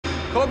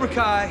Cobra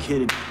Kai.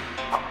 Kidding.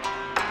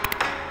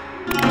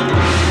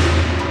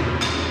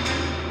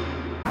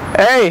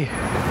 Hey!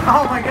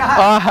 Oh my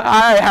God!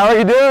 Hi, how are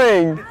you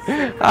doing?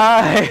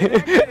 Hi.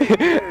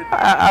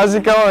 How's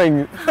it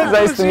going? It's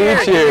nice to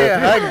meet you.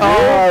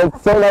 Oh,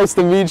 it's so nice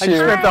to meet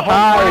you.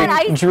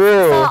 Hi,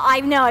 Drew.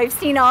 I know, I've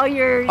seen all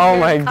your Oh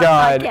my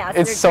God, podcasts.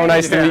 it's so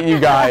nice to meet you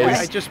I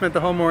guys. just spent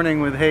the whole morning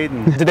with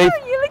Hayden. Did they?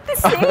 Oh, you look the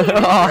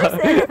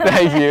same.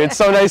 Thank you. It's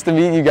so nice to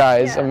meet you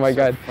guys. Yeah. Oh my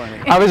God.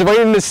 funny. I was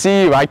waiting to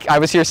see you. I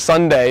was here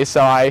Sunday,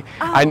 so I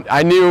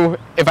knew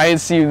if I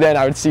didn't see you then,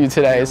 I would see you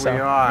today. Here so. we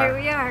are. Here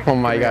we are. Oh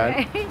my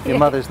God. Your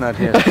mother's not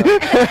here. So.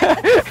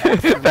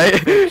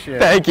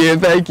 Thank you.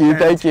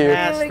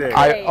 Fantastic.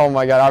 Oh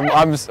my God,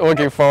 I'm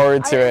looking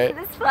forward to it.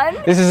 Is this fun?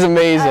 This is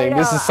amazing.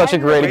 This know, is such a I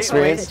know. great Wait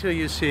experience. until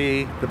you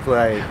see the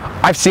play.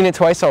 I've seen it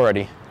twice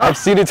already. I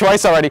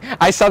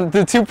saw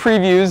the 2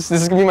 previews.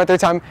 This is gonna be my 3rd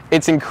time.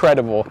 It's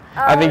incredible.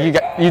 I think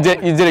you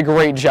did a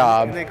great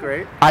job. Isn't it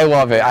great? I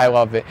love it.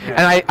 Yeah.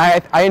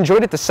 And I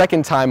enjoyed it the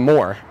 2nd time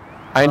more.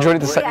 I enjoyed it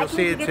the second. You'll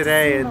see it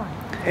today.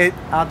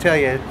 I'll tell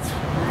you,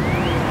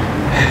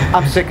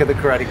 I'm sick of the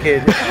Karate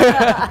Kid.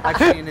 I've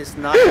seen this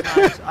 9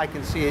 times. I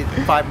can see it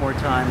 5 more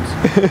times.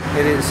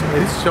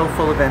 It's so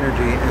full of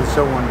energy and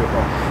so wonderful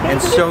and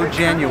so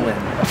genuine.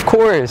 Of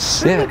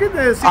course. Yeah. Look at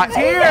this. He's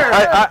here.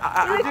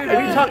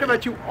 Dude, we talk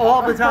about you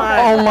all the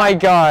time. Oh my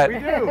God. We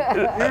do.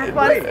 You're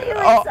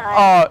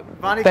funny.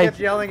 Bonnie kept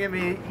yelling at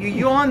me. You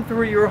yawned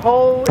through your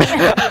whole.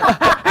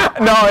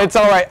 No, it's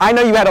all right. I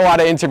know you had a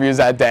lot of interviews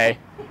that day.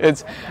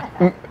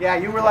 Yeah,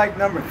 you were like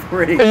number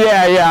 3.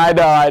 Yeah,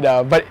 I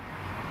know. But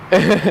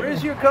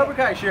where's your Cobra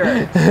Kai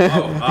shirt?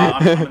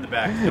 I'm in the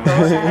back.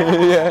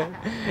 yeah.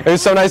 It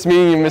was so nice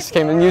meeting you, Mr.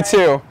 Kamen. You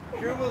too.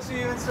 Drew, we'll see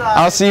you inside.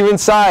 I'll see you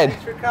inside.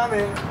 Thanks for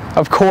coming.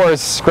 Of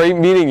course. Great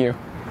meeting you.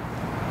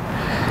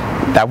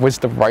 That was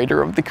the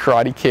writer of The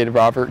Karate Kid,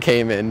 Robert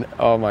Kamen.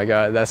 Oh my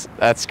God,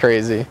 that's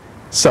crazy.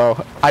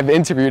 So I've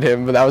interviewed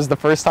him, but that was the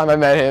first time I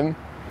met him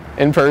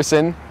in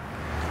person.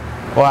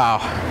 Wow.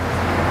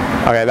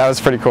 Okay, that was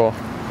pretty cool.